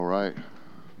right.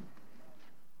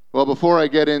 Well, before I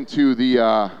get into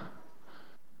the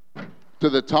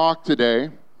talk today,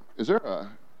 is there a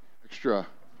extra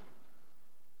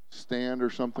stand or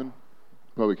something?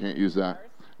 Probably can't use that.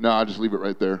 No, I'll just leave it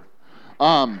right there.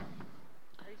 Are you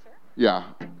sure? Yeah.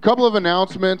 A couple of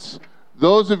announcements.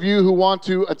 Those of you who want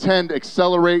to attend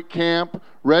Accelerate Camp,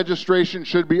 registration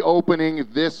should be opening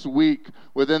this week.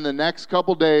 Within the next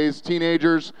couple days,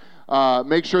 teenagers,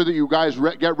 make sure that you guys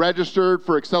get registered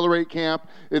for Accelerate Camp.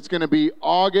 It's going to be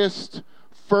August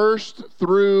 1st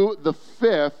through the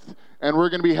 5th, and we're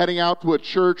going to be heading out to a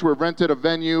church. We've rented a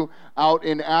venue out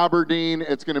in Aberdeen.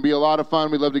 It's going to be a lot of fun.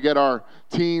 We'd love to get our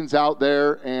teens out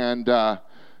there and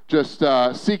just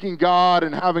seeking God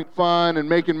and having fun and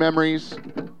making memories.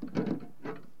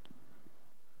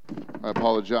 I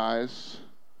apologize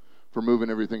for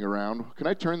moving everything around. Can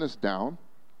I turn this down?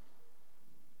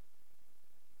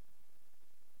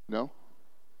 No?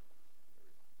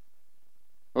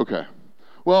 Okay.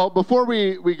 Well, before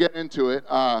we get into it,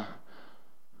 kind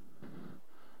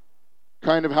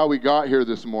of how we got here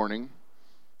this morning.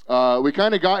 We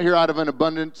kind of got here out of an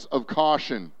abundance of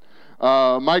caution.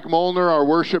 Mike Molnar, our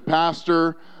worship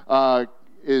pastor,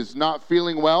 is not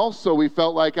feeling well, so we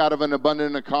felt like out of an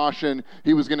abundance of caution,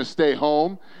 he was going to stay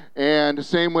home. And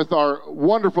same with our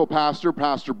wonderful pastor,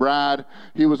 Pastor Brad.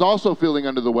 He was also feeling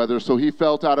under the weather, so he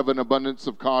felt out of an abundance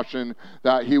of caution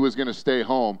that he was going to stay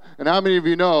home. And how many of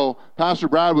you know Pastor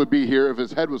Brad would be here if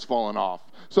his head was falling off?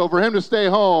 So for him to stay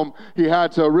home, he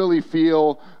had to really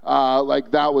feel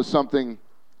like that was something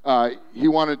he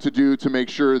wanted to do to make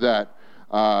sure that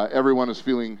everyone is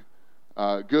feeling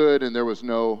good and there was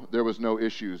no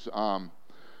issues.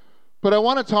 But I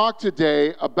want to talk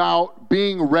today about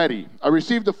being ready. I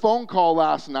received a phone call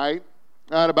last night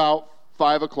at about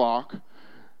 5 o'clock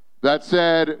that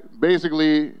said,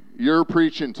 basically, you're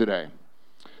preaching today.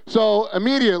 So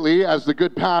immediately, as the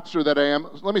good pastor that I am,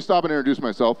 let me stop and introduce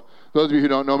myself. Those of you who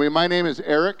don't know me, my name is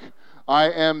Eric.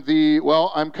 I am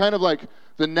I'm kind of like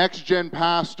the next-gen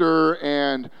pastor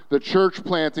and the church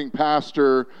planting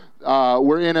pastor.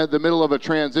 We're in the middle of a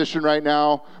transition right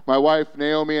now. My wife,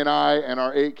 Naomi, and I and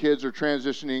our 8 kids are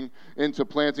transitioning into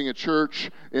planting a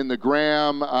church in the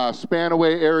Graham,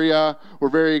 Spanaway area. We're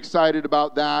very excited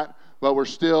about that, but we're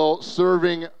still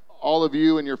serving all of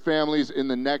you and your families in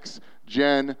the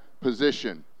next-gen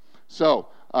position. So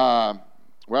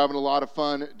we're having a lot of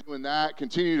fun doing that.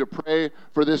 Continue to pray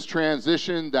for this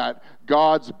transition, that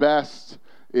God's best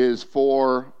is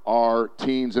for our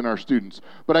teens and our students.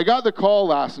 But I got the call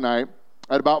last night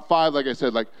at about 5, like I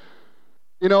said,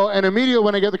 and immediately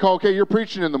when I get the call, okay, you're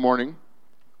preaching in the morning,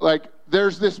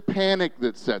 there's this panic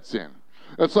that sets in.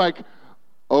 It's like,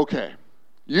 okay.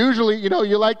 Usually,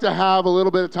 you like to have a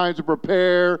little bit of time to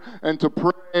prepare and to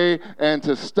pray and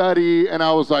to study, and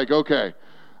I was like, okay,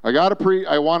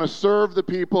 I want to serve the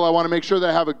people. I want to make sure that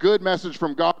I have a good message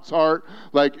from God's heart.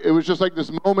 It was just like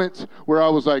this moment where I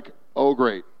was like, oh,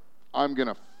 great, I'm going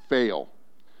to fail.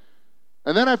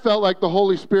 And then I felt like the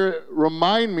Holy Spirit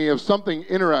remind me of something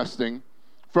interesting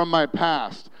from my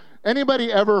past.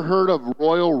 Anybody ever heard of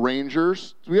Royal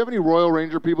Rangers? Do we have any Royal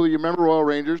Ranger people? You remember Royal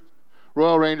Rangers?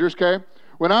 Royal Rangers, okay?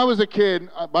 When I was a kid,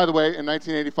 by the way, in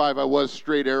 1985, I was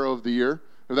Straight Arrow of the Year,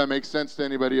 if that makes sense to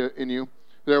anybody in you.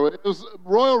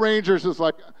 Royal Rangers is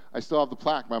like, I still have the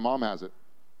plaque. My mom has it,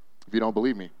 if you don't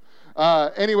believe me.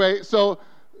 Anyway, so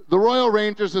the Royal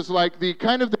Rangers is like the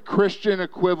kind of the Christian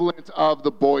equivalent of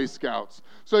the Boy Scouts.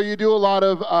 So you do a lot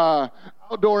of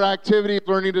outdoor activities,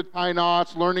 learning to tie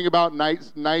knots, learning about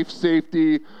knife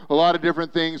safety, a lot of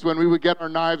different things. When we would get our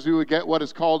knives, we would get what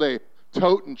is called a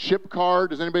tote and chip card.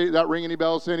 Does that ring any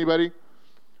bells to anybody?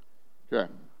 Okay.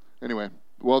 Anyway,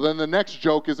 well then the next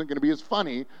joke isn't going to be as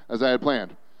funny as I had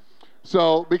planned.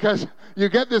 So because you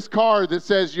get this card that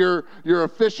says you're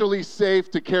officially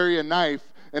safe to carry a knife,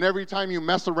 and every time you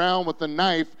mess around with the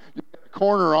knife, you get a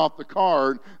corner off the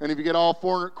card, and if you get all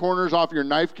 4 corners off your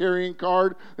knife carrying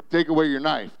card, they take away your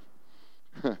knife.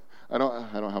 I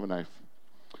don't have a knife.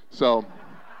 So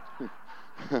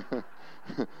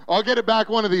I'll get it back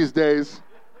one of these days.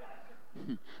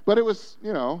 But it was,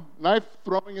 knife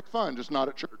throwing is fun, just not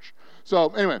at church. So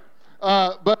anyway,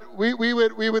 but we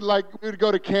would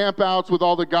go to campouts with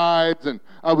all the guides, and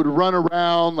I would run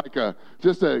around like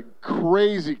just a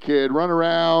crazy kid, run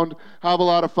around, have a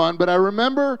lot of fun. But I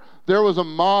remember there was a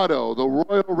motto, the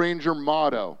Royal Ranger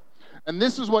motto, and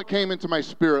this is what came into my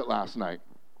spirit last night.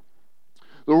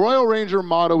 The Royal Ranger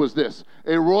motto was this: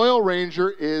 a Royal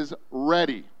Ranger is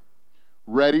ready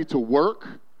to work,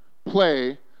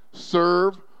 play,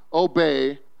 serve,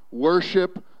 obey,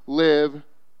 worship, live,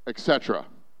 etc.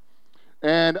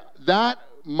 And that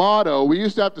motto, we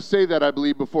used to have to say that, I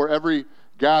believe, before every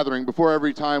gathering, before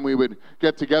every time we would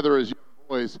get together as young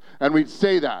boys, and we'd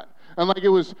say that. And like it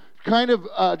was kind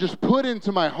of just put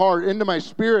into my heart, into my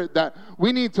spirit, that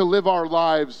we need to live our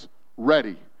lives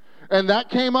ready. And that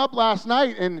came up last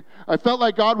night, and I felt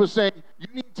like God was saying, you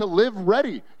need to live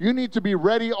ready. You need to be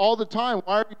ready all the time.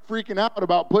 Why are you freaking out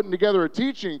about putting together a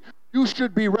teaching? You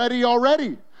should be ready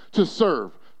already to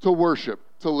serve, to worship,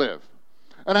 to live.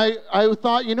 And I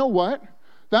thought, you know what?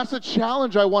 That's a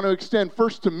challenge I want to extend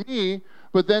first to me,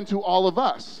 but then to all of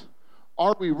us.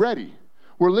 Are we ready?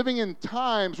 We're living in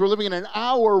times, we're living in an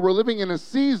hour, we're living in a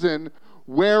season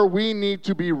where we need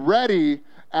to be ready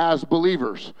as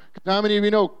believers. How many of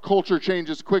you know culture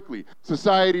changes quickly?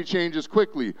 Society changes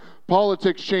quickly.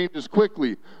 Politics changes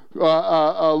quickly.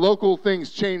 Local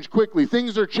things change quickly.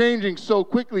 Things are changing so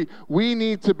quickly. We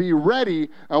need to be ready,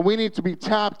 and we need to be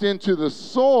tapped into the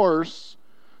source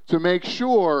to make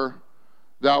sure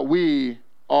that we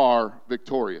are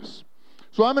victorious.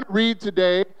 So I'm going to read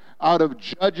today out of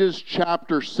Judges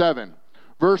chapter 7.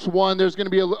 Verse 1, there's going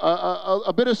to be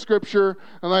a bit of scripture,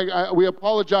 and we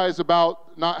apologize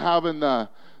about not having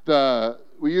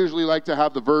we usually like to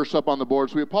have the verse up on the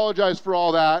board, so we apologize for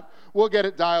all that. We'll get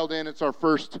it dialed in. It's our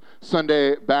first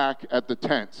Sunday back at the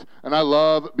tent, and I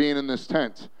love being in this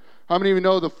tent. How many of you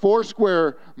know the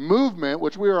Foursquare movement,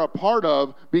 which we are a part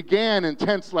of, began in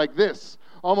tents like this?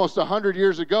 Almost 100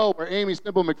 years ago, where Amy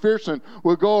Simple McPherson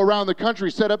would go around the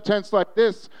country, set up tents like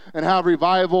this, and have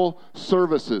revival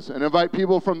services, and invite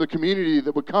people from the community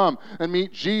that would come and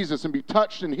meet Jesus and be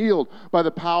touched and healed by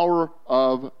the power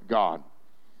of God.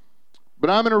 But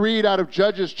I'm going to read out of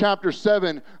Judges chapter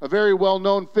 7, a very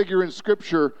well-known figure in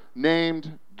Scripture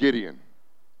named Gideon.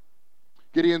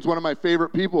 Gideon's one of my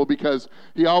favorite people because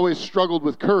he always struggled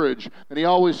with courage, and he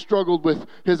always struggled with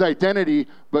his identity,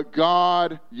 but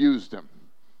God used him.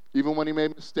 Even when he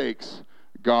made mistakes,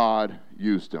 God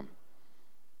used him.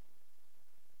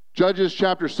 Judges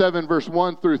chapter 7, verse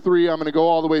 1 through 3. I'm going to go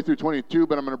all the way through 22,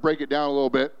 but I'm going to break it down a little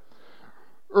bit.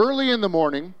 Early in the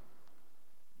morning,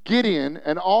 Gideon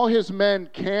and all his men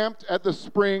camped at the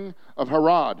spring of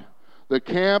Harod. The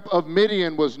camp of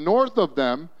Midian was north of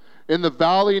them in the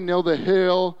valley near the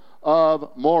hill of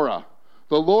Moreh.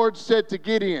 The Lord said to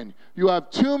Gideon, "You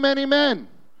have too many men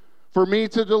for me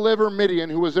to deliver Midian,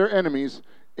 who was their enemies,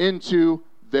 into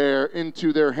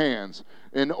their hands,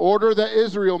 in order that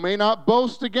Israel may not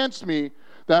boast against me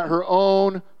that her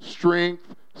own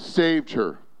strength saved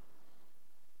her.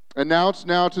 Announce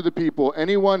now to the people,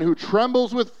 anyone who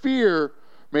trembles with fear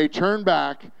may turn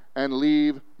back and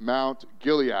leave Mount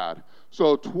Gilead."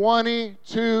 So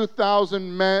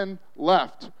 22,000 men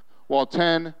left, while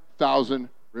 10,000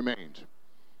 remained.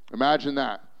 Imagine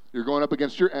that. You're going up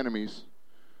against your enemies.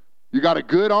 You got a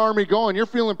good army going. You're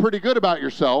feeling pretty good about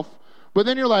yourself. But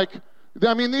then you're like,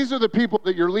 these are the people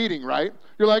that you're leading, right?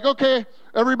 You're like, okay,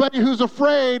 everybody who's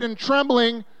afraid and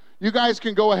trembling, you guys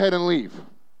can go ahead and leave.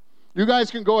 You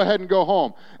guys can go ahead and go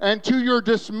home. And to your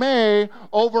dismay,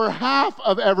 over half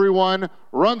of everyone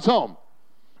runs home.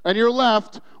 And you're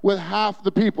left with half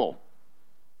the people.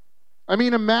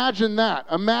 Imagine that.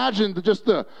 Imagine just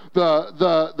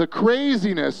the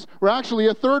craziness. We're actually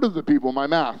a third of the people, my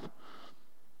math.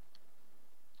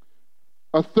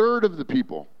 A third of the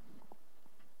people.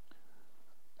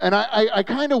 And I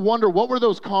kind of wonder, what were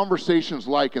those conversations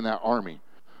like in that army?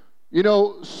 You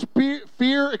know,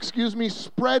 fear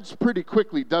spreads pretty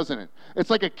quickly, doesn't it? It's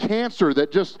like a cancer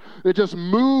that just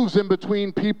moves in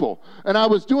between people. And I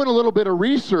was doing a little bit of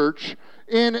research.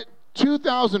 In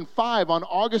 2005, on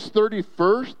August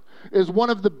 31st, is one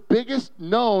of the biggest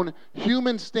known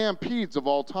human stampedes of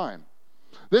all time.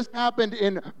 This happened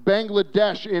in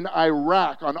Bangladesh, in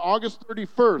Iraq. On August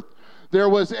 31st, there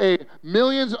was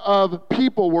millions of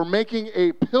people were making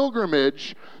a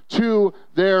pilgrimage to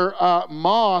their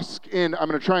mosque in, I'm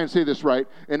going to try and say this right,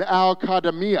 in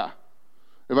Al-Qadamiyah.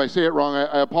 If I say it wrong,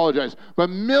 I apologize. But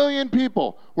 1 million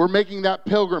people were making that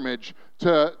pilgrimage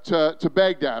to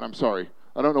Baghdad. I'm sorry.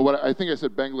 I don't know I think I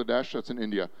said Bangladesh. That's in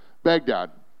India.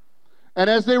 Baghdad. And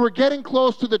as they were getting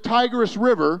close to the Tigris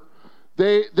River,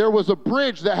 there was a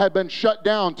bridge that had been shut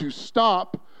down to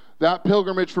stop that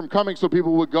pilgrimage from coming so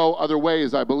people would go other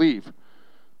ways, I believe.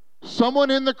 Someone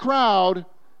in the crowd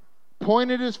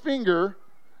pointed his finger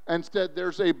and said,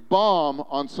 "There's a bomb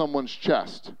on someone's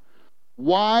chest."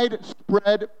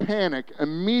 Widespread panic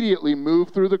immediately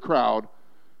moved through the crowd,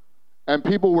 and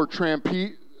people were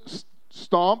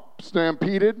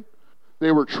stampeded.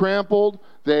 They were trampled.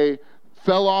 They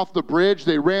fell off the bridge.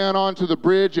 They ran onto the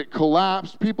bridge. It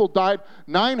collapsed. People died.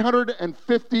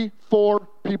 954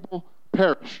 people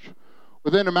perished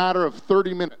within a matter of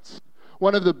 30 minutes.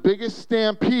 one of the biggest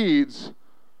stampedes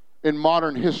in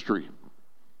modern history.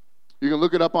 You can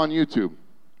look it up on YouTube.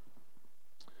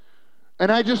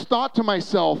 And I just thought to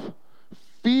myself,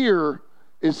 fear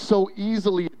is so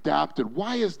easily adapted.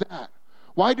 Why is that?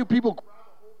 Why do people grab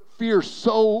a hold of fear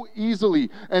so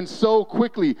easily and so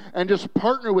quickly and just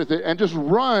partner with it and just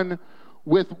run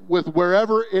with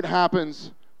wherever it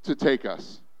happens to take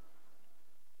us?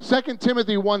 2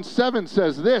 Timothy 1:7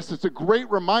 says this. It's a great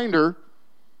reminder.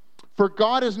 For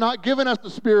God has not given us the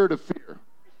spirit of fear.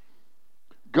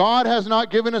 God has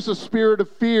not given us a spirit of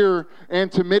fear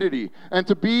and timidity. And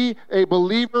to be a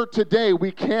believer today,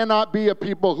 we cannot be a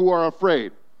people who are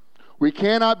afraid. We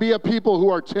cannot be a people who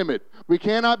are timid. We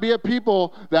cannot be a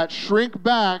people that shrink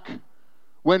back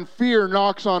when fear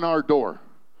knocks on our door.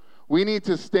 We need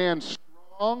to stand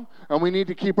strong, and we need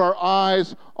to keep our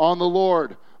eyes on the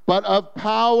Lord, but of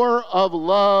power, of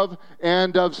love,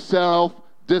 and of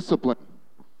self-discipline.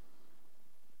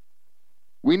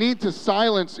 We need to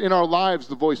silence in our lives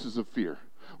the voices of fear.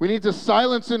 We need to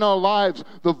silence in our lives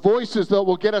the voices that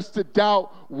will get us to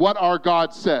doubt what our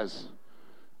God says.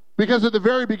 Because at the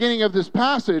very beginning of this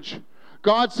passage,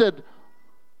 God said,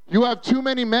 you have too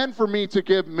many men for me to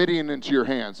give Midian into your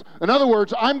hands. In other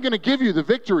words, I'm going to give you the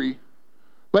victory,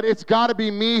 but it's got to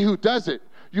be me who does it.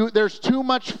 There's too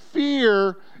much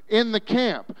fear in the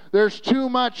camp. There's too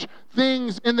much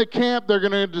things in the camp that are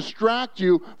going to distract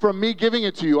you from me giving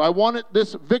it to you. I want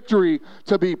this victory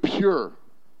to be pure.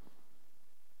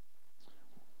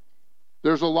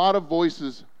 There's a lot of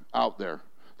voices out there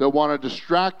that want to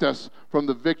distract us from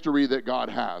the victory that God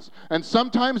has. And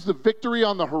sometimes the victory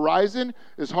on the horizon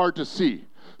is hard to see.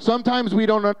 Sometimes we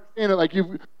don't understand it. Like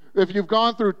if you've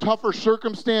gone through tougher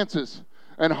circumstances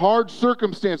and hard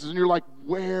circumstances and you're like,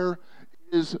 where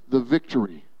is the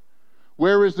victory?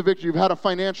 Where is the victory? You've had a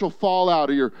financial fallout,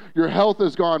 or your health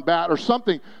has gone bad, or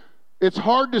something. It's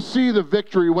hard to see the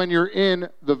victory when you're in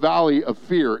the valley of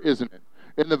fear, isn't it?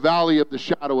 In the valley of the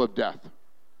shadow of death.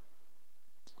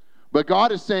 But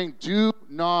God is saying, do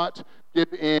not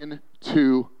give in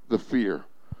to the fear.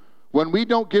 When we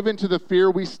don't give in to the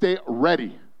fear, we stay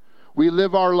ready. We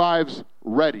live our lives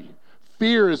ready.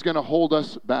 Fear is going to hold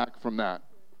us back from that.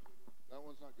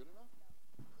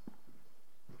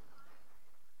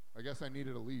 I guess I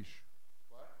needed a leash.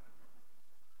 What?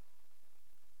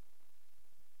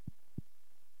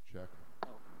 Check.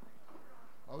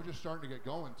 I was just starting to get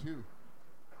going, too.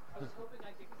 I was hoping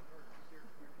I could convert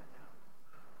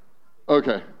to your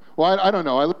Okay. Well, I don't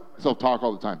know. I let myself talk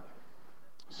all the time.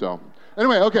 So,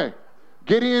 anyway, okay.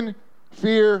 Gideon,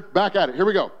 fear, back at it. Here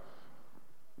we go.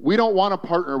 We don't want to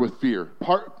partner with fear.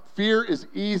 Fear is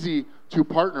easy to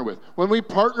partner with. When we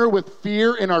partner with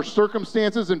fear in our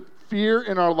circumstances and fear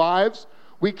in our lives,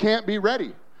 we can't be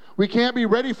ready. We can't be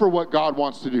ready for what God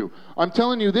wants to do. I'm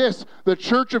telling you this, the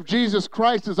Church of Jesus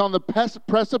Christ is on the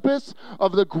precipice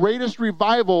of the greatest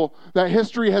revival that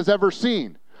history has ever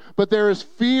seen. But there is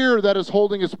fear that is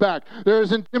holding us back. There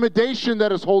is intimidation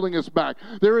that is holding us back.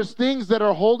 There is things that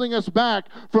are holding us back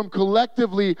from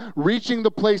collectively reaching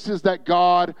the places that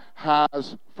God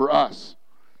has for us.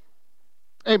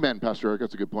 Amen, Pastor Eric.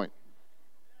 That's a good point.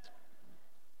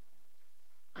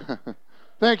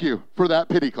 Thank you for that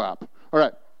pity clap. All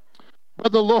right.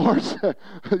 But the Lord,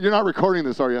 you're not recording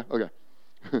this, are you? Okay.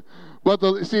 But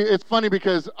see, it's funny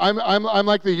because I'm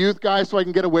like the youth guy, so I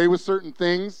can get away with certain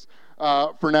things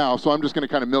for now. So I'm just going to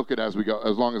kind of milk it as we go,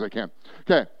 as long as I can.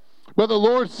 Okay. But the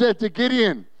Lord said to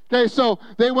Gideon, okay, so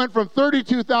they went from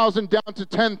 32,000 down to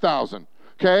 10,000.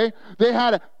 Okay. They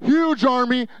had a huge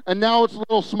army, and now it's a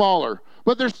little smaller.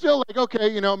 But they're still like,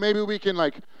 okay, maybe we can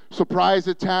like surprise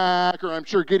attack, or I'm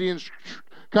sure Gideon's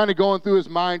kind of going through his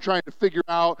mind trying to figure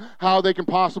out how they can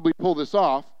possibly pull this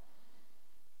off.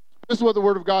 This is what the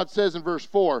Word of God says in verse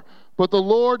 4. But the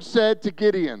Lord said to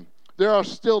Gideon, there are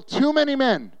still too many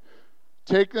men.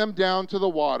 Take them down to the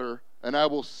water, and I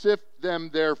will sift them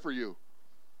there for you.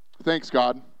 Thanks,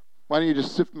 God. Why don't you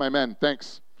just sift my men?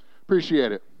 Thanks.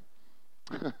 Appreciate it.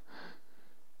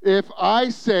 If I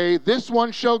say, this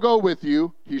one shall go with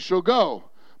you, he shall go.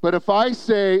 But if I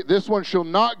say, this one shall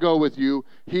not go with you,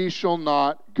 he shall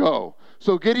not go.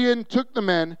 So Gideon took the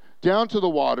men down to the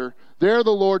water. There the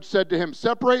Lord said to him,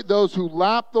 separate those who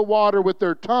lap the water with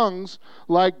their tongues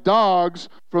like dogs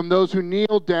from those who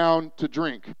kneel down to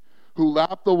drink. Who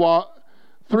lap the water.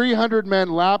 300 men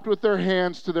lapped with their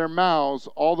hands to their mouths.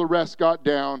 All the rest got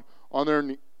down on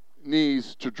their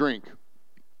knees to drink.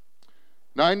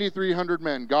 9,300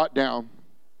 men got down,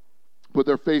 put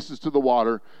their faces to the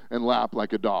water, and lapped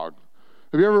like a dog.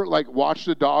 Have you ever watched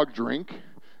a dog drink?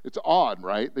 It's odd,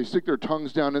 right? They stick their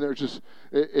tongues down in there.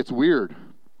 It's weird.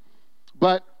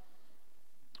 But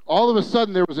all of a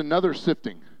sudden there was another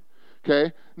sifting.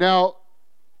 Okay? Now,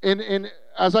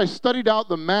 as I studied out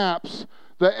the maps,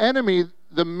 the enemy,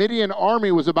 the Midian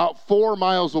army, was about 4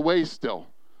 miles away still.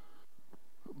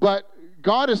 But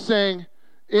God is saying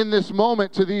in this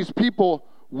moment to these people,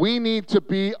 we need to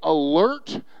be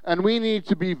alert and we need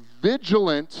to be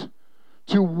vigilant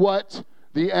to what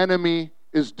the enemy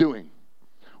is doing.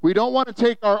 We don't want to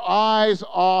take our eyes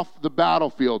off the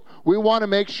battlefield. We want to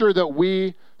make sure that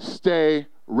we stay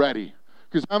ready.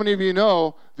 Because how many of you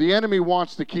know the enemy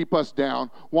wants to keep us down,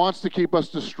 wants to keep us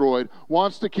destroyed,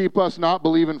 wants to keep us not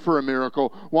believing for a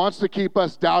miracle, wants to keep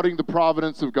us doubting the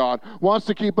providence of God, wants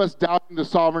to keep us doubting the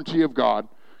sovereignty of God.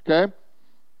 Okay?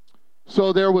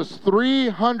 So there was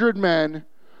 300 men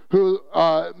who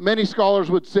many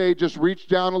scholars would say just reached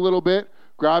down a little bit,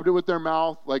 grabbed it with their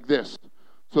mouth like this,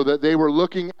 so that they were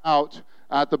looking out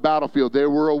at the battlefield. They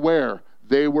were aware.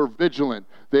 They were vigilant.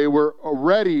 They were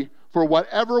ready for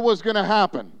whatever was going to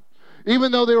happen.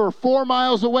 Even though they were 4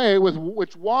 miles away,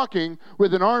 which walking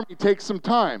with an army takes some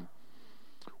time.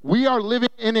 We are living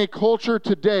in a culture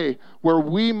today where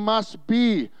we must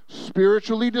be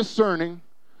spiritually discerning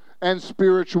and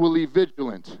spiritually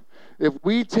vigilant. If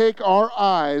we take our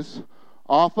eyes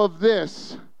off of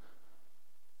this,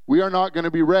 we are not going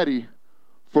to be ready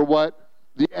for what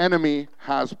the enemy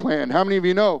has planned. How many of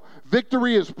you know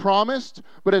victory is promised,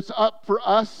 but it's up for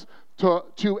us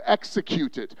to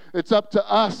execute it. It's up to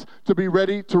us to be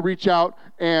ready to reach out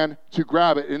and to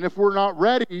grab it. And if we're not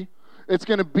ready, it's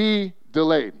going to be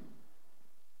delayed.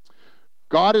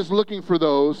 God is looking for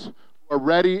those who are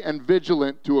ready and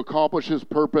vigilant to accomplish his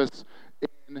purpose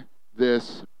in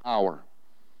this hour.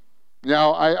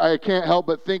 Now, I can't help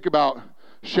but think about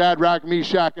Shadrach,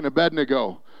 Meshach, and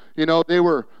Abednego. You know, they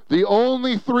were the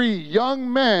only 3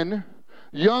 young men,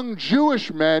 young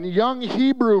Jewish men, young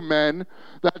Hebrew men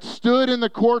that stood in the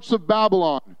courts of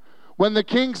Babylon. When the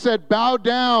king said, bow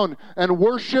down and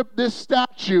worship this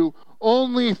statue,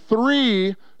 only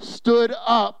 3 stood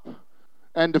up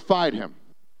and defied him.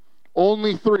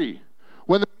 Only 3.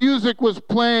 When the music was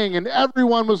playing and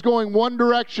everyone was going one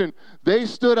direction, they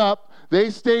stood up, they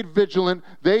stayed vigilant,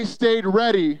 they stayed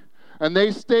ready, and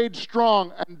they stayed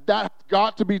strong. And that's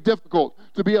got to be difficult,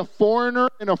 to be a foreigner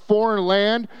in a foreign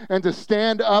land and to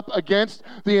stand up against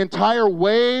the entire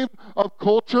wave of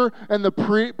culture and the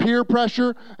peer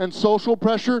pressure and social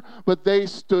pressure, but they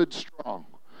stood strong.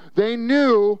 They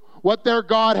knew what their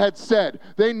God had said.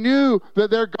 They knew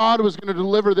that their God was going to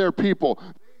deliver their people.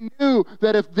 They knew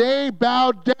that if they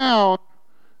bowed down,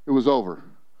 it was over.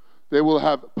 They will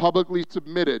have publicly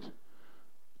submitted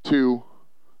to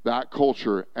that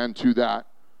culture and to that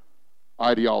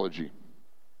ideology.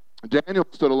 Daniel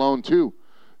stood alone too.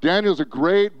 Daniel's a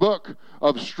great book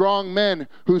of strong men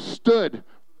who stood for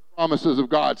the promises of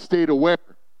God, stayed aware.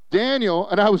 Daniel,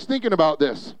 and I was thinking about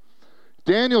this,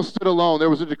 Daniel stood alone. There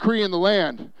was a decree in the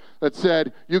land that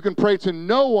said, you can pray to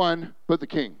no one but the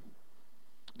king.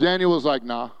 Daniel was like,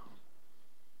 nah.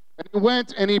 And he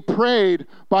went and he prayed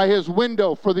by his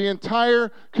window for the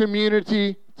entire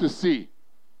community to see.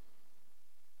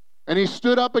 And he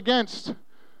stood up against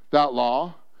that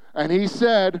law, and he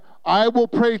said, I will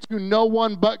pray to no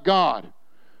one but God.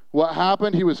 What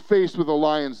happened? He was faced with a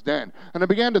lion's den. And I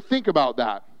began to think about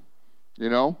that, you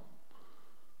know,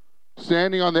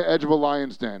 standing on the edge of a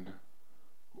lion's den.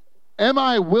 Am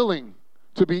I willing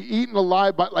to be eaten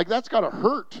alive by, like, that's got to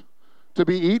hurt, to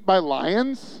be eaten by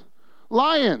lions?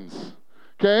 Lions,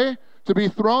 okay? To be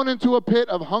thrown into a pit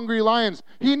of hungry lions.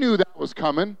 He knew that was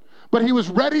coming, but he was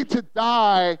ready to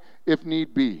die if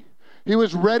need be. He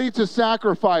was ready to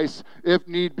sacrifice if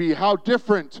need be. How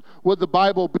different would the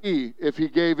Bible be if he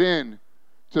gave in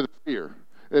to the fear?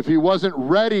 If he wasn't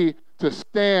ready to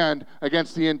stand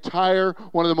against the entire,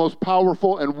 one of the most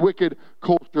powerful and wicked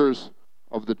cultures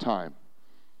of the time.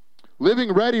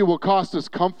 Living ready will cost us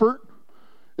comfort.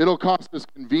 It'll cost us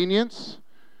convenience.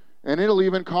 And it'll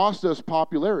even cost us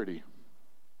popularity.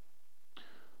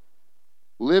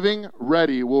 Living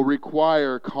ready will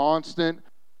require constant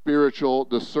spiritual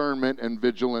discernment and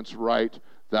vigilance. Write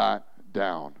that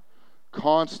down.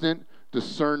 Constant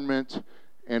discernment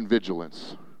and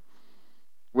vigilance.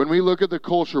 When we look at the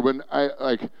culture,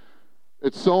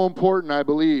 it's so important, I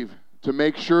believe, to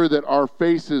make sure that our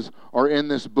faces are in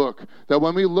this book. That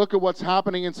when we look at what's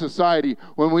happening in society,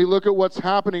 when we look at what's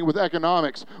happening with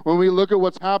economics, when we look at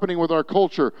what's happening with our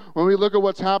culture, when we look at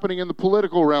what's happening in the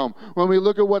political realm, when we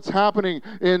look at what's happening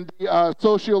in the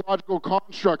sociological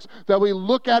constructs, that we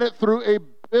look at it through a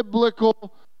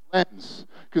biblical lens.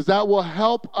 Because that will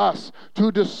help us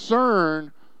to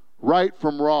discern right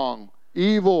from wrong,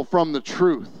 evil from the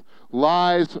truth,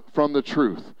 lies from the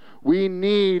truth. We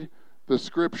need the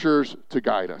scriptures to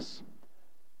guide us.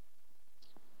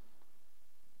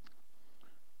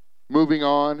 Moving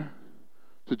on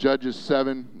to Judges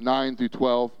 7, 9 through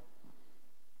 12.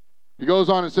 He goes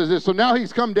on and says this. So now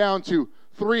he's come down to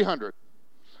 300.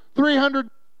 300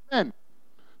 men.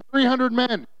 300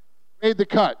 men made the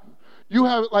cut. You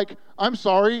have, I'm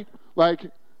sorry,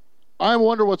 I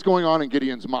wonder what's going on in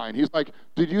Gideon's mind. He's like,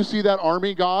 did you see that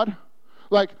army, God?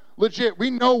 Legit, we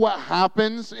know what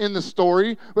happens in the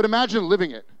story, but imagine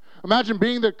living it. Imagine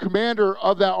being the commander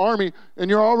of that army, and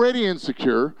you're already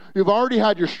insecure. You've already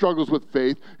had your struggles with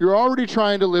faith. You're already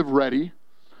trying to live ready.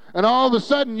 And all of a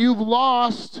sudden, you've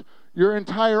lost your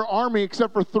entire army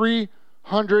except for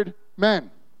 300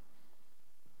 men.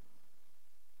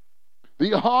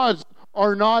 The odds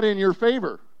are not in your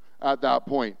favor at that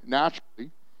point,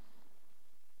 naturally.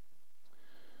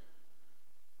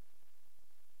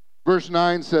 Verse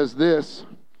 9 says this,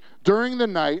 during the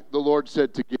night, the Lord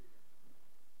said to Gideon,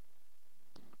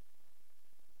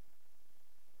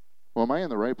 well, am I in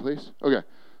the right place? Okay,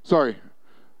 sorry.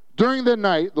 During the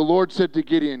night, the Lord said to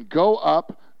Gideon, go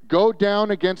up, go down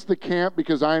against the camp,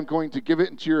 because I am going to give it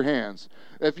into your hands.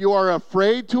 If you are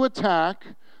afraid to attack,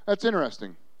 that's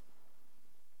interesting.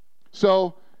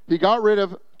 So he got rid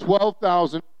of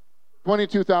 22,000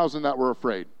 that were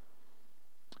afraid.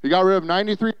 He got rid of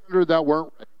 9,300 that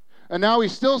weren't ready. And now he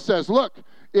still says, look,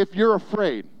 if you're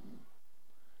afraid,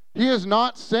 he is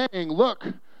not saying, look,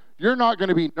 you're not going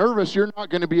to be nervous, you're not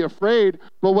going to be afraid,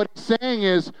 but what he's saying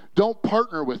is, don't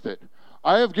partner with it.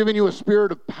 I have given you a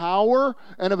spirit of power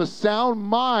and of a sound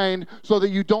mind so that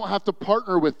you don't have to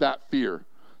partner with that fear.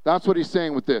 That's what he's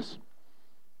saying with this.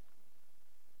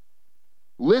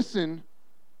 Listen,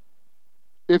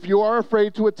 if you are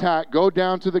afraid to attack, go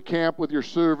down to the camp with your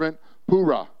servant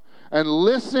Purah, and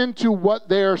listen to what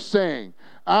they are saying.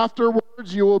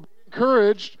 Afterwards, you will be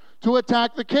encouraged to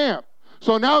attack the camp.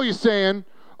 So now he's saying,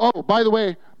 oh, by the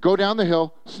way, go down the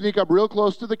hill, sneak up real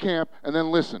close to the camp, and then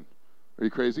listen. Are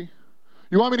you crazy?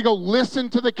 You want me to go listen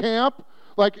to the camp?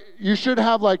 You should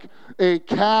have a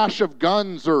cache of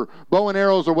guns or bow and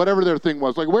arrows or whatever their thing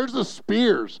was. Where's the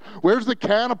spears? Where's the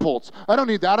catapults? I don't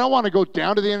need that. I don't want to go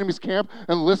down to the enemy's camp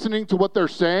and listening to what they're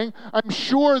saying. I'm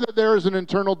sure that there is an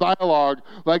internal dialogue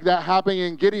like that happening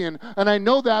in Gideon, and I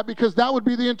know that because that would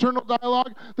be the internal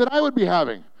dialogue that I would be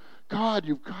having. God,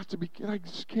 you've got to be, I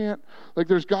just can't.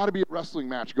 There's got to be a wrestling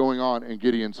match going on in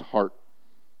Gideon's heart.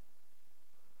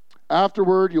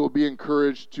 Afterward, you will be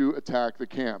encouraged to attack the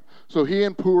camp. So he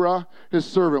and Purah, his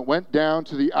servant, went down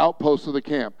to the outposts of the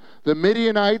camp. The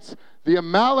Midianites, the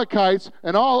Amalekites,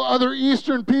 and all other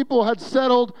eastern people had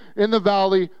settled in the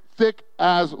valley thick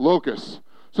as locusts.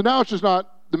 So now it's just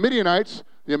not the Midianites,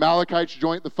 the Amalekites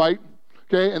joined the fight,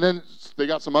 okay? And then they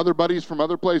got some other buddies from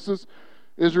other places.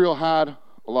 Israel had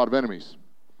a lot of enemies.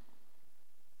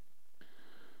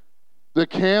 The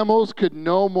camels could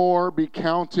no more be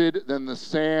counted than the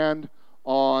sand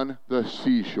on the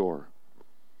seashore.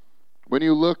 When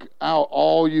you look out,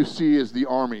 all you see is the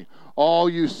army. All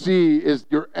you see is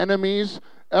your enemies.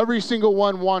 Every single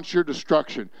one wants your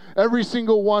destruction. Every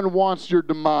single one wants your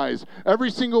demise.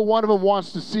 Every single one of them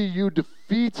wants to see you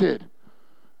defeated.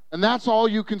 And that's all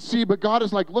you can see. But God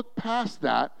is like, look past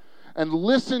that and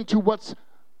listen to what's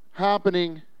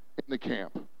happening in the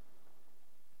camp.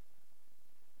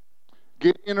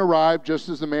 Gideon arrived just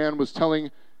as the man was telling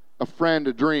a friend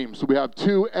a dream. So we have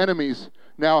two enemies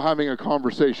now having a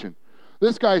conversation.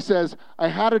 This guy says, I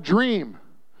had a dream.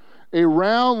 A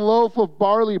round loaf of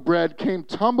barley bread came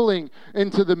tumbling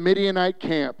into the Midianite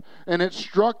camp, and it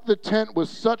struck the tent with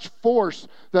such force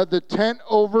that the tent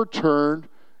overturned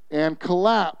and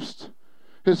collapsed.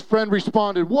 His friend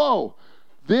responded, whoa,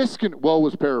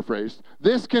 was paraphrased.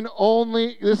 This can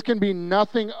be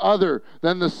nothing other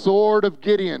than the sword of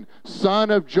Gideon,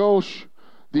 son of Joash,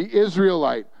 the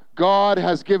Israelite. God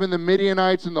has given the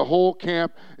Midianites and the whole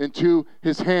camp into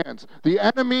his hands. The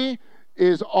enemy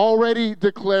is already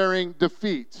declaring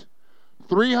defeat.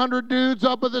 300 dudes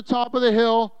up at the top of the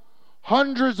hill,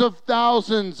 hundreds of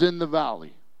thousands in the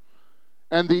valley.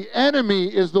 And the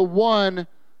enemy is the one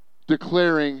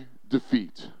declaring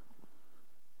defeat.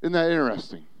 Isn't that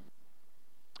interesting?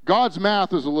 God's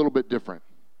math is a little bit different.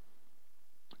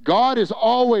 God is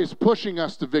always pushing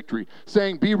us to victory,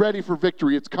 saying, be ready for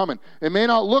victory. It's coming. It may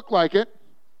not look like it.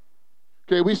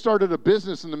 Okay, we started a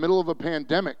business in the middle of a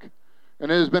pandemic,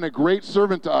 and it has been a great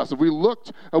servant to us. If we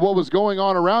looked at what was going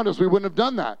on around us, we wouldn't have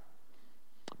done that.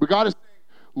 But God is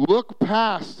saying, look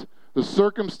past the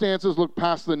circumstances, look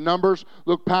past the numbers,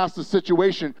 look past the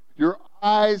situation. Your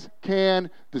eyes can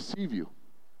deceive you.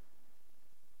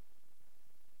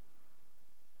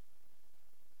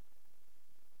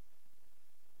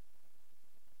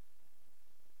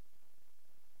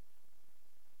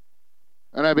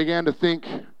 I began to think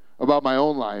about my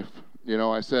own life,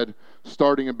 I said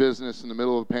starting a business in the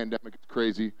middle of a pandemic is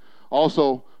crazy.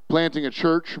 Also, planting a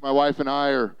church. My wife and I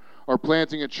are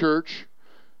planting a church,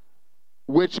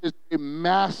 which is a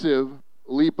massive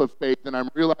leap of faith, and I'm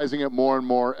realizing it more and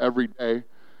more every day,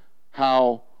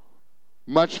 how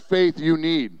much faith you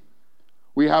need.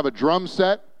 We have a drum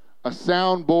set, a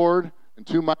soundboard, and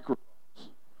 2 microphones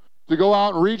to go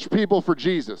out and reach people for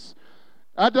Jesus.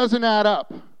 That doesn't add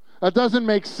up. That doesn't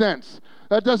make sense.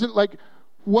 That doesn't,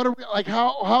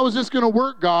 how is this going to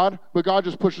work, God? But God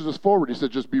just pushes us forward. He said,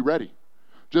 just be ready.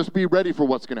 Just be ready for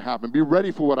what's going to happen. Be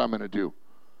ready for what I'm going to do.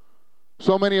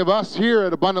 So many of us here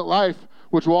at Abundant Life,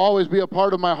 which will always be a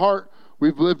part of my heart,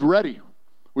 we've lived ready.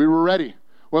 We were ready.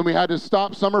 When we had to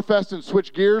stop Summerfest and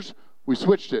switch gears, we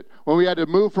switched it. When we had to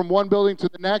move from one building to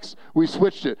the next, we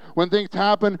switched it. When things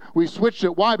happened, we switched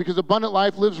it. Why? Because Abundant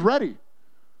Life lives ready.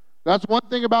 That's one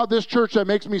thing about this church that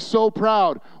makes me so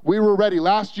proud. We were ready.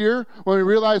 Last year, when we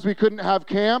realized we couldn't have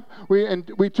camp,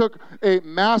 we took a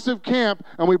massive camp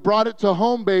and we brought it to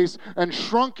home base and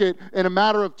shrunk it in a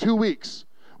matter of 2 weeks,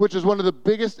 which is one of the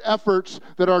biggest efforts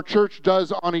that our church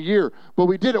does on a year. But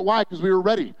we did it. Why? Because we were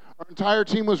ready. Our entire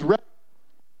team was ready.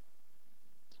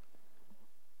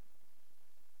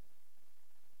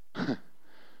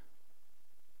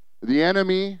 The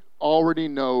enemy already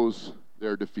knows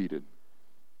they're defeated.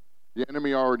 The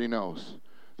enemy already knows.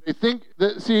 They think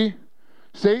that,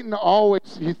 Satan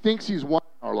he thinks he's won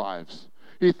in our lives.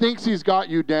 He thinks he's got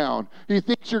you down. He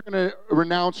thinks you're going to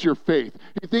renounce your faith.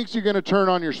 He thinks you're going to turn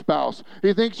on your spouse.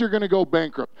 He thinks you're going to go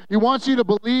bankrupt. He wants you to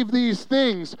believe these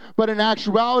things, but in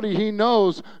actuality, he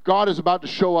knows God is about to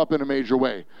show up in a major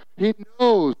way. He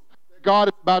knows that God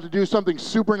is about to do something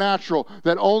supernatural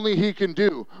that only he can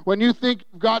do. When you think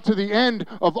you've got to the end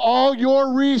of all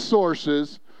your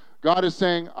resources, God is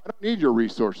saying, I don't need your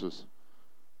resources.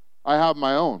 I have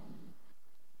my own.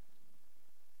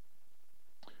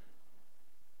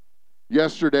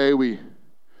 Yesterday,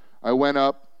 I went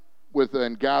up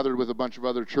and gathered with a bunch of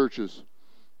other churches.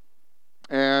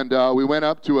 And we went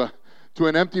up to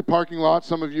an empty parking lot.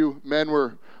 Some of you men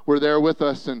were there with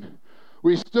us. And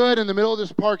we stood in the middle of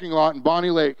this parking lot in Bonnie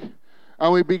Lake.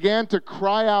 And we began to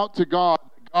cry out to God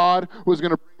that God was going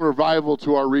to bring revival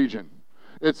to our region.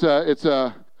 It's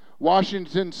a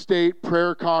Washington State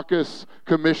Prayer Caucus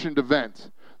commissioned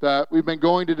event that we've been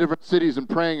going to different cities and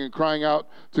praying and crying out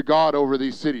to God over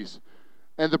these cities.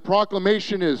 And the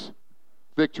proclamation is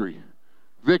victory,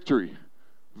 victory,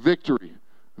 victory,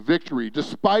 victory.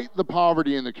 Despite the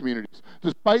poverty in the communities,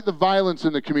 despite the violence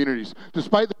in the communities,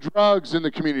 despite the drugs in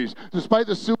the communities, despite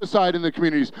the suicide in the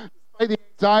communities, despite the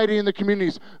anxiety in the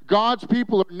communities, God's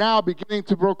people are now beginning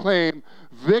to proclaim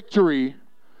victory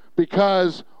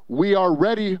because we are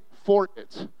ready for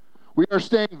it. We are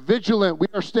staying vigilant. We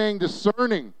are staying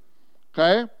discerning.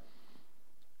 Okay?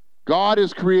 God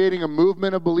is creating a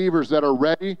movement of believers that are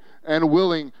ready and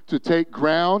willing to take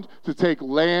ground, to take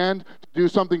land, to do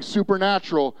something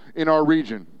supernatural in our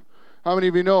region. How many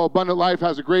of you know Abundant Life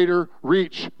has a greater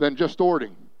reach than just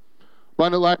Ording?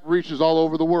 Abundant Life reaches all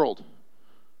over the world.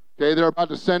 Okay, they're about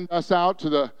to send us out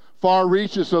to the far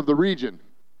reaches of the region.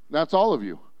 That's all of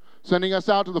you. Sending us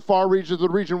out to the far reaches of the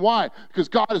region. Why? Because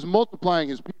God is multiplying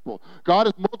his people. God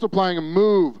is multiplying a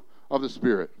move of the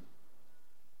Spirit.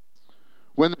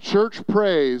 When the church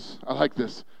prays, I like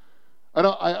this.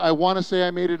 I want to say I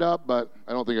made it up, but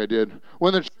I don't think I did.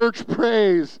 When the church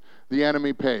prays, the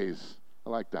enemy pays.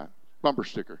 I like that. Bumper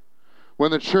sticker.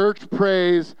 When the church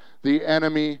prays, the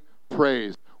enemy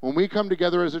prays. When we come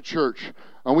together as a church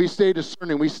and we stay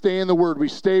discerning, we stay in the Word, we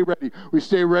stay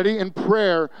ready in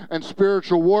prayer and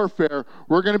spiritual warfare,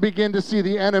 we're going to begin to see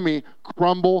the enemy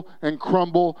crumble and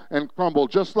crumble and crumble,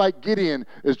 just like Gideon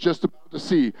is just about to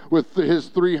see with his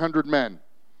 300 men.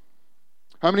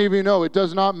 How many of you know it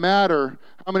does not matter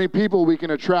how many people we can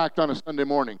attract on a Sunday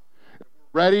morning? If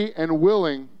we're ready and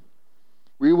willing,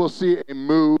 we will see a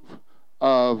move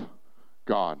of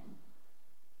God.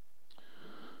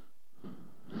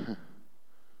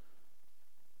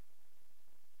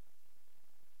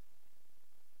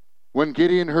 When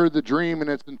Gideon heard the dream and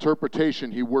its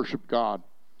interpretation, he worshiped God.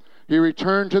 He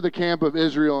returned to the camp of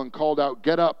Israel and called out,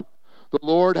 "Get up! The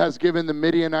Lord has given the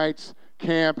Midianites'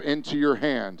 camp into your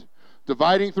hand."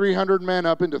 Dividing 300 men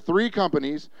up into 3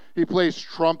 companies, he placed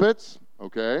trumpets,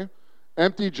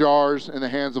 empty jars in the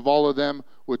hands of all of them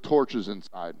with torches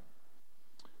inside.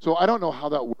 So I don't know how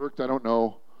that worked. I don't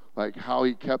know how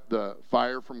he kept the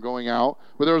fire from going out.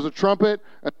 But there was a trumpet,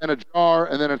 and then a jar,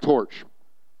 and then a torch.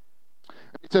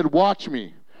 And he said, "Watch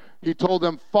me." He told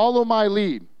them, "Follow my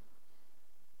lead.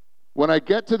 When I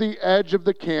get to the edge of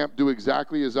the camp, do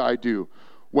exactly as I do.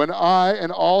 when I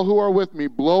and all who are with me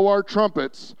blow our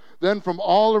trumpets, then from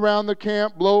all around the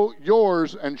camp blow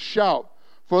yours and shout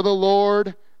for the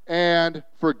Lord and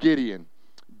for Gideon.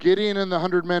 Gideon and the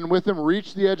 100 men with him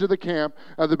reached the edge of the camp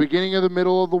at the beginning of the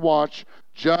middle of the watch,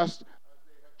 just as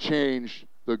they had changed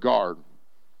the guard.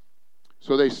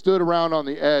 So they stood around on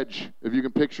the edge, if you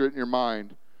can picture it in your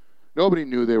mind. Nobody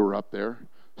knew they were up there,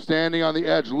 standing on the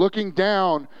edge, looking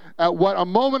down at what a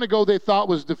moment ago they thought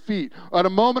was defeat. At a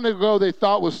moment ago they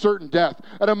thought was certain death.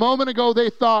 At a moment ago they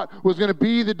thought was going to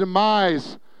be the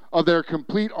demise of their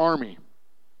complete army.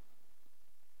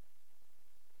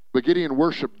 But Gideon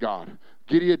worshiped God.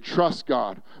 Gideon trusts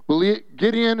God.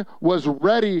 Gideon was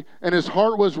ready, and his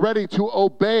heart was ready to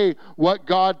obey what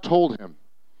God told him.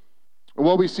 And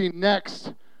what we see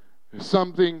next is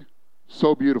something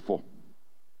so beautiful.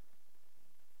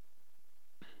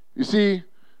 You see,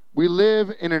 we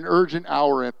live in an urgent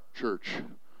hour in church.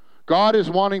 God is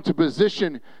wanting to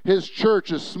position his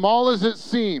church, as small as it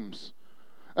seems,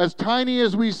 as tiny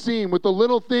as we seem, with the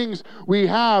little things we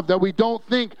have that we don't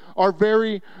think are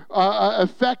very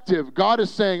effective. God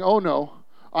is saying, oh no,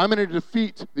 I'm going to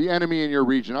defeat the enemy in your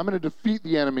region. I'm going to defeat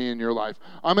the enemy in your life.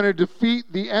 I'm going to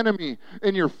defeat the enemy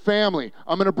in your family.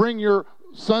 I'm going to bring your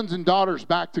sons and daughters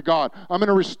back to God. I'm going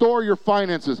to restore your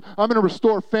finances. I'm going to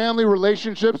restore family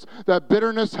relationships that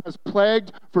bitterness has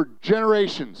plagued for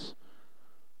generations.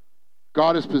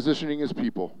 God is positioning his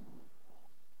people.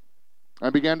 I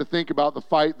began to think about the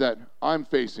fight that I'm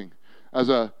facing. As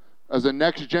a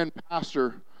next-gen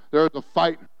pastor, there is a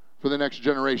fight for the next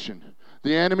generation.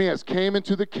 The enemy has came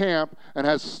into the camp and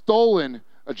has stolen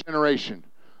a generation.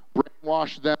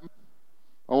 Brainwashed them.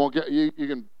 I won't get you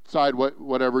can decide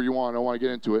whatever you want. I don't want to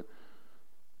get into it.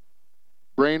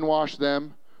 Brainwash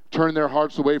them, turn their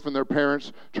hearts away from their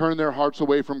parents, turn their hearts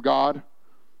away from God.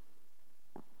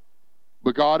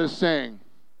 But God is saying,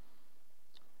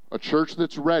 a church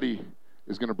that's ready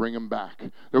is going to bring them back.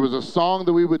 There was a song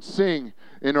that we would sing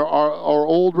in our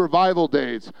old revival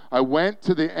days. I went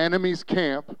to the enemy's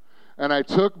camp and I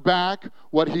took back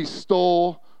what he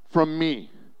stole from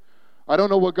me. I don't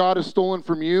know what God has stolen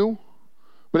from you,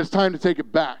 but it's time to take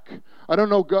it back. I don't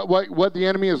know what the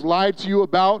enemy has lied to you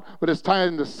about, but it's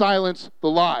time to silence the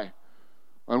lie.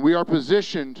 And we are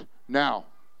positioned now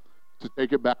to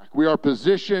take it back. We are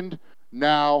positioned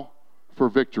now for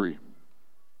victory.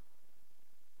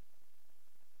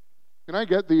 Can I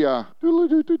get the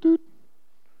doodle-doo-doo-doo?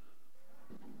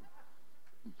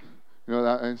 You know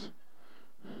what that is?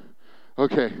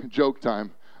 Okay, joke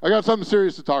time. I got something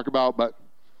serious to talk about, but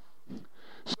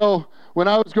so when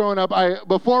I was growing up,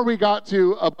 before we got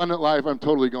to Abundant Life, I'm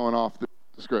totally going off the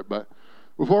script, but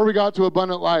before we got to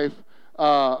Abundant Life,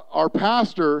 our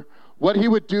pastor, what he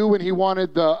would do when he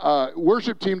wanted the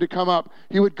worship team to come up,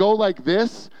 he would go like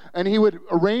this, and he would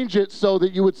arrange it so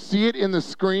that you would see it in the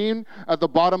screen at the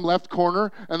bottom left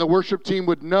corner, and the worship team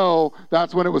would know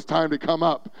that's when it was time to come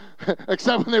up,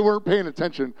 except when they weren't paying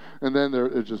attention, and then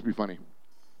it'd just be funny.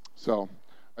 So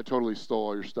I totally stole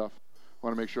all your stuff. I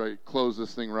want to make sure I close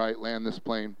this thing right, land this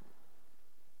plane.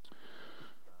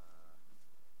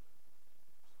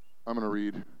 I'm going to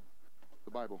read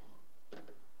the Bible.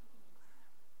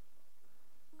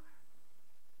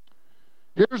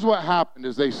 Here's what happened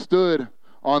as they stood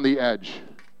on the edge.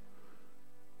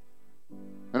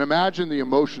 And imagine the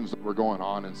emotions that were going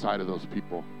on inside of those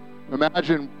people.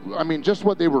 Imagine, just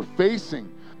what they were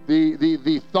facing,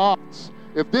 the thoughts.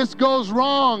 If this goes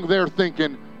wrong, they're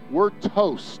thinking, we're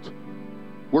toast.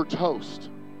 We're toast.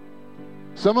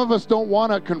 Some of us don't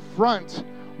want to confront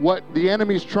what the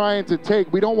enemy's trying to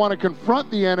take. We don't want to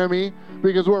confront the enemy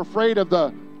because we're afraid of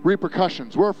the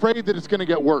repercussions. We're afraid that it's going to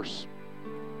get worse.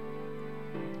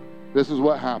 This is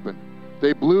what happened.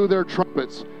 They blew their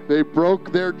trumpets. They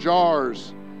broke their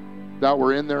jars that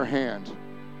were in their hand.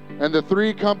 And the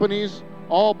three companies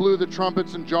all blew the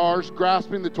trumpets and jars,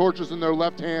 grasping the torches in their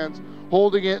left hands,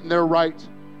 holding it in their right.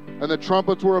 And the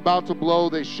trumpets were about to blow.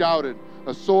 They shouted,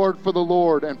 "A sword for the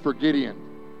Lord and for Gideon."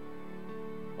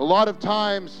 A lot of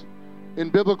times in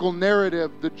biblical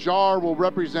narrative, the jar will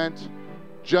represent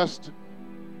just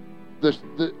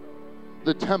the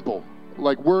temple.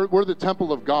 Like we're the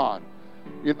temple of God.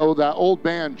 You know, that old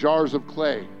band, Jars of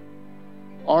Clay.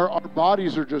 Our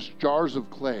bodies are just jars of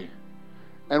clay.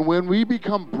 And when we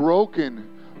become broken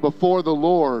before the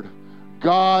Lord,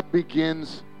 God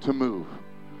begins to move.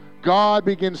 God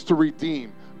begins to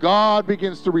redeem. God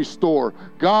begins to restore.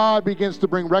 God begins to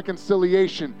bring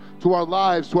reconciliation to our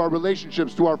lives, to our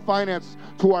relationships, to our finances,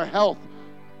 to our health,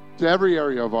 to every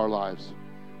area of our lives.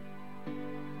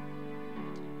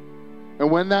 And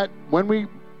when we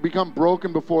become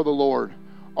broken before the Lord,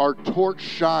 our torch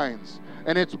shines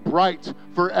and it's bright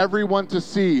for everyone to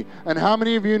see. And how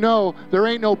many of you know there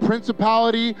ain't no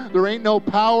principality, there ain't no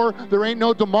power, there ain't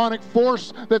no demonic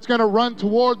force that's going to run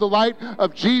toward the light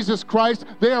of Jesus Christ?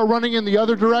 They are running in the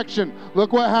other direction.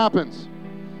 Look what happens.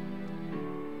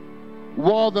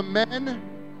 While the men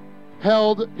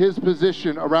held his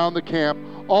position around the camp,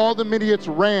 all the Midianites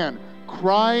ran,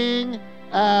 crying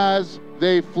as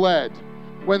they fled.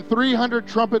 When 300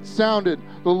 trumpets sounded,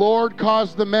 the Lord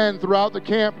caused the men throughout the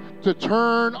camp to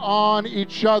turn on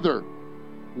each other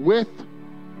with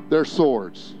their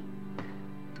swords.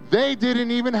 They didn't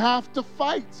even have to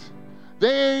fight.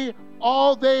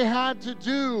 All they had to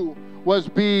do was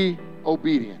be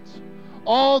obedient.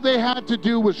 All they had to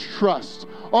do was trust.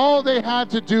 All they had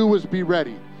to do was be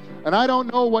ready. And I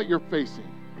don't know what you're facing.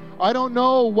 I don't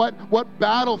know what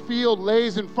battlefield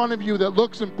lays in front of you that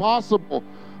looks impossible.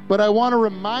 But I want to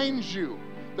remind you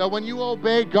that when you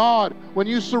obey God, when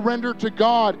you surrender to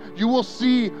God, you will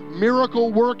see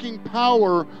miracle working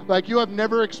power like you have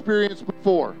never experienced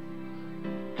before.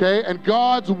 Okay? And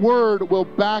God's word will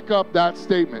back up that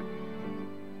statement.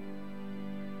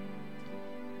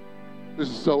 This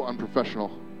is so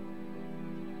unprofessional.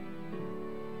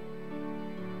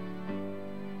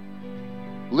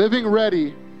 Living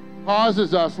ready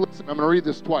causes us, listen, I'm going to read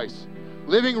this twice.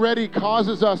 Living ready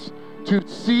causes us to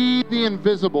see the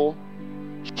invisible,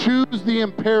 choose the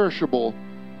imperishable,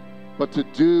 but to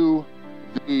do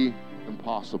the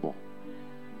impossible.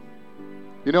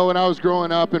 You know, when I was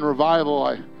growing up in revival,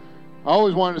 I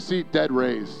always wanted to see dead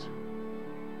raised.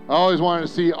 I always wanted to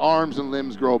see arms and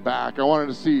limbs grow back. I wanted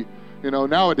to see,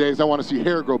 nowadays I want to see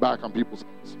hair grow back on people's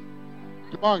heads.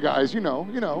 Come on, guys, you know,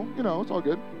 it's all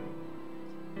good.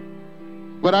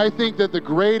 But I think that the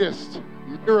greatest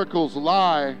miracles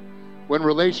lie when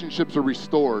relationships are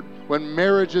restored, when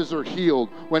marriages are healed,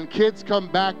 when kids come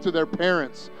back to their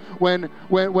parents, when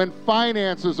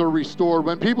finances are restored,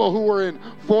 when people who were in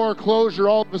foreclosure,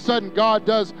 all of a sudden God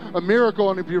does a miracle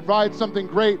and He provides something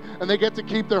great and they get to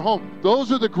keep their home.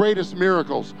 Those are the greatest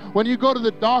miracles. When you go to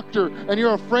the doctor and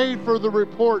you're afraid for the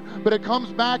report, but it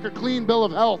comes back a clean bill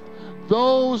of health,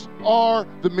 those are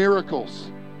the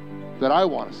miracles that I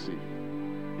want to see.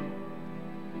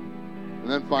 And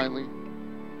then finally,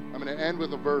 I'm going to end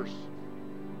with a verse.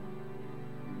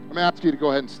 I'm going to ask you to go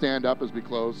ahead and stand up as we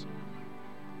close.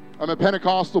 I'm a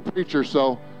Pentecostal preacher,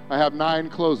 so I have 9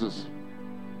 closes.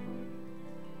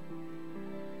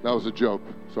 That was a joke.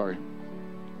 Sorry.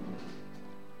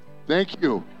 Thank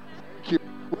you.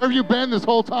 Where have you been this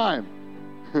whole time?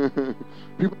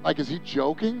 People are like, is he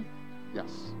joking?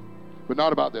 Yes. But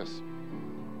not about this.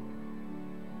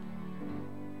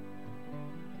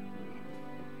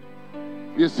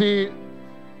 You see,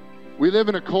 we live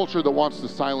in a culture that wants to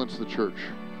silence the church.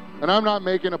 And I'm not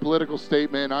making a political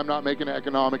statement. I'm not making an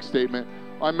economic statement.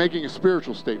 I'm making a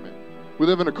spiritual statement. We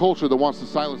live in a culture that wants to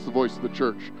silence the voice of the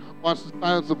church, wants to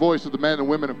silence the voice of the men and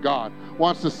women of God,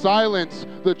 wants to silence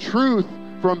the truth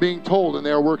from being told, and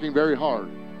they are working very hard.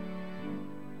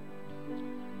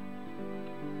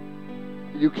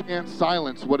 You can't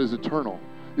silence what is eternal.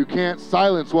 You can't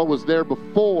silence what was there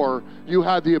before you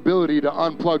had the ability to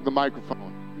unplug the microphone.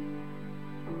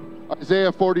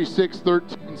 Isaiah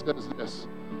 46:13 says this,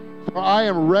 "For I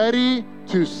am ready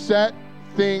to set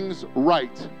things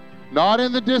right, not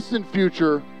in the distant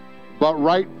future, but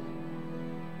right.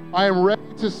 I am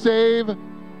ready to save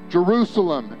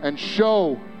Jerusalem and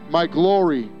show my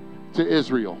glory to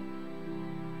Israel."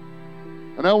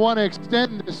 And I want to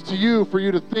extend this to you for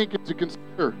you to think and to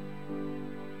consider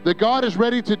that God is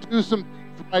ready to do some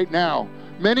things right now.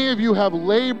 Many of you have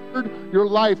labored your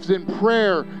lives in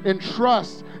prayer, in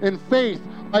trust, in faith.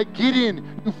 Like Gideon,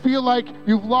 you feel like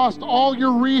you've lost all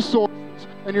your resources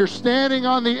and you're standing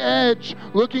on the edge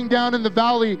looking down in the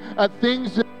valley at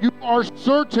things that you are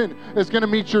certain is going to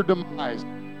meet your demise,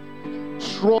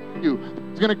 destroy you.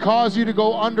 It's going to cause you to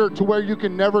go under to where you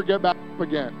can never get back up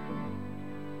again.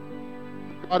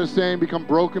 God is saying, become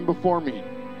broken before me.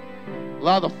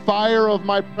 Allow the fire of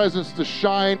my presence to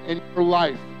shine in your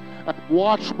life. And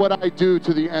watch what I do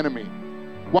to the enemy.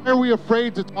 Why are we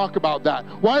afraid to talk about that?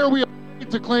 Why are we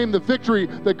afraid to claim the victory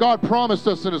that God promised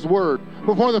us in His Word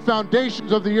before the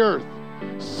foundations of the earth?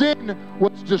 Sin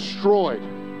was destroyed.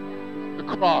 The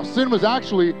cross. Sin was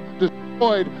actually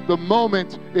destroyed the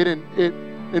moment it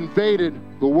invaded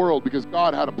the world, because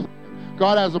God had a plan.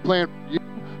 God has a plan for you.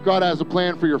 God has a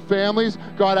plan for your families.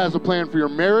 God has a plan for your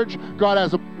marriage. God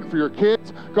has a plan for your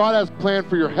kids. God has a plan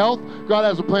for your health. God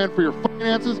has a plan for your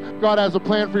finances. God has a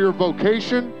plan for your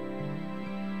vocation.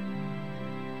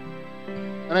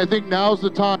 And I think now's the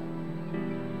time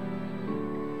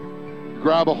to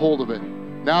grab a hold of it.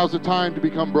 Now's the time to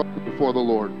become broken before the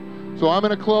Lord. So I'm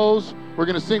going to close. We're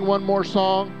going to sing one more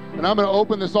song, and I'm going to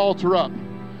open this altar up.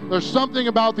 There's something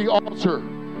about the altar.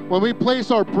 When we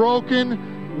place our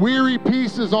broken, weary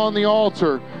pieces on the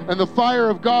altar, and the fire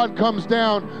of God comes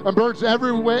down and burns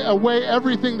away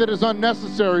everything that is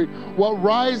unnecessary, what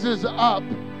rises up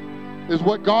is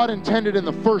what God intended in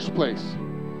the first place.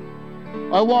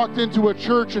 I walked into a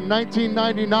church in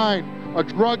 1999, a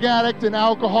drug addict and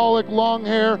alcoholic, long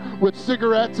hair with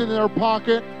cigarettes in their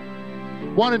pocket,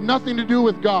 wanted nothing to do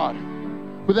with God.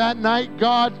 But that night,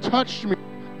 God touched me,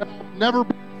 and I'll never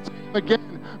be the same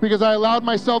again, because I allowed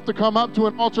myself to come up to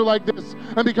an altar like this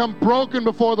and become broken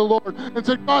before the Lord and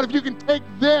said, God, if you can take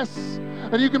this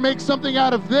and you can make something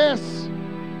out of this,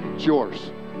 it's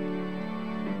yours.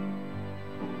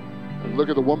 And look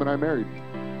at the woman I married.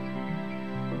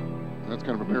 That's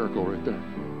kind of a miracle right there.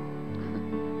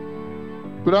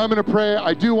 But I'm going to pray.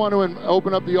 I do want to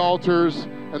open up the altars,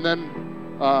 and then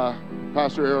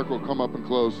Pastor Eric will come up and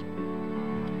close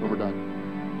when we're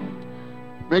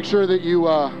done. Make sure that you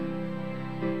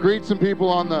greet some people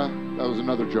on the... That was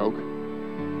another joke.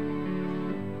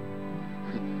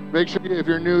 Make sure, if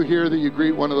you're new here, that you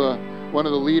greet one of the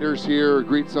leaders here, or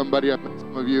greet somebody. I've met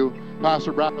some of you.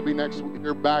 Pastor Brad will be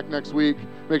back next week.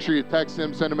 Make sure you text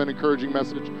him, send him an encouraging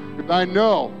message. I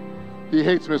know he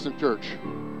hates missing church.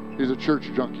 He's a church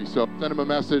junkie, so send him a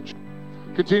message.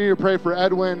 Continue to pray for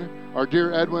Edwin, our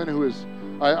dear Edwin, who is,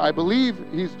 I believe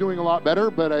he's doing a lot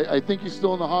better, but I think he's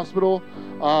still in the hospital.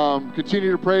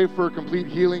 Continue to pray for complete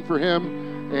healing for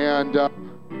him. And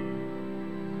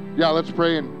let's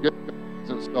pray and get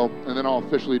and then I'll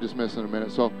officially dismiss in a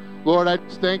minute. So, Lord, I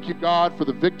just thank you, God, for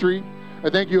the victory. I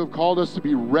thank you have called us to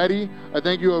be ready. I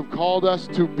thank you have called us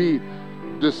to be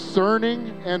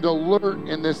discerning and alert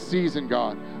in this season,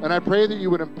 God. And I pray that you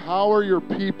would empower your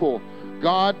people,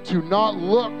 God, to not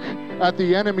look at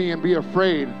the enemy and be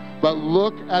afraid, but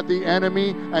look at the enemy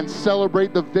and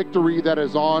celebrate the victory that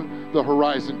is on the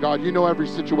horizon. God, you know every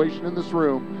situation in this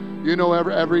room. You know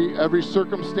every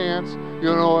circumstance.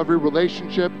 You know every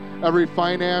relationship, every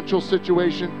financial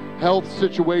situation, health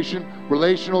situation,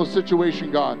 relational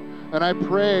situation, God. And I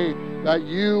pray that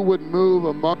you would move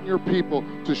among your people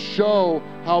to show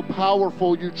how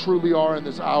powerful you truly are in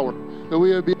this hour. That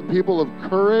we would be a people of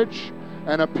courage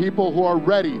and a people who are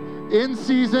ready in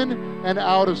season and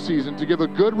out of season to give a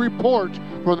good report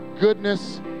for the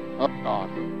goodness of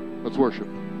God. Let's worship.